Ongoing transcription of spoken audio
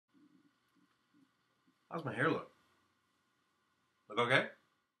How's my hair look? Look okay?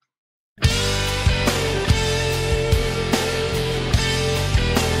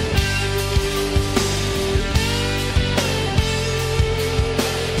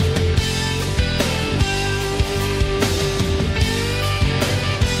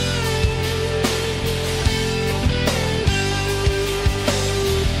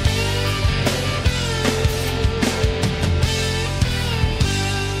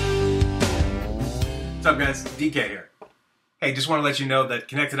 What's up, guys? DK here. Hey, just want to let you know that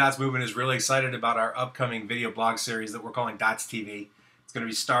Connect the Dots Movement is really excited about our upcoming video blog series that we're calling Dots TV. It's going to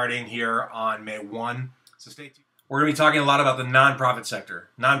be starting here on May 1, so stay tuned. We're going to be talking a lot about the nonprofit sector.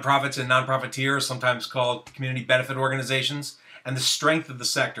 Nonprofits and nonprofiteers, sometimes called community benefit organizations, and the strength of the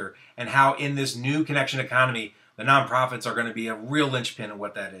sector, and how in this new connection economy, the nonprofits are going to be a real linchpin of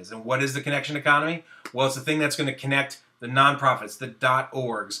what that is. And what is the connection economy? Well, it's the thing that's going to connect the nonprofits, the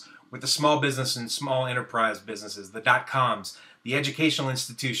 .orgs, with the small business and small enterprise businesses, the .coms, the educational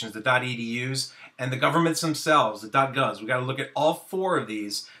institutions, the .edus, and the governments themselves, the .govs. We've got to look at all four of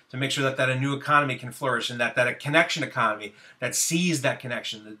these to make sure that a new economy can flourish, and that a connection economy that sees that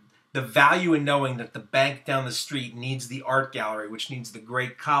connection, the value in knowing that the bank down the street needs the art gallery, which needs the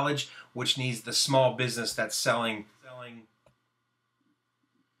great college, which needs the small business that's selling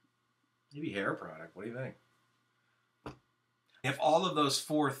maybe hair product. What do you think? If all of those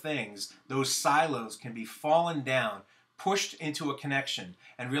four things, those silos, can be fallen down, pushed into a connection,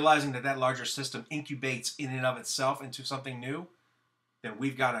 and realizing that that larger system incubates in and of itself into something new, then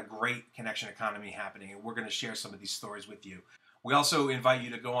we've got a great connection economy happening, and we're going to share some of these stories with you. We also invite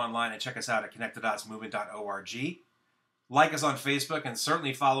you to go online and check us out at connectthedotsmovement.org. Like us on Facebook, and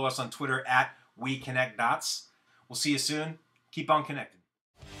certainly follow us on Twitter at WeConnectDots. We'll see you soon. Keep on connecting.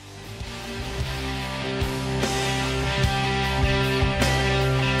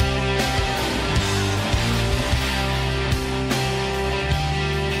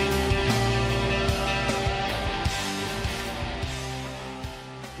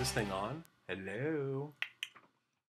 This thing on? Hello?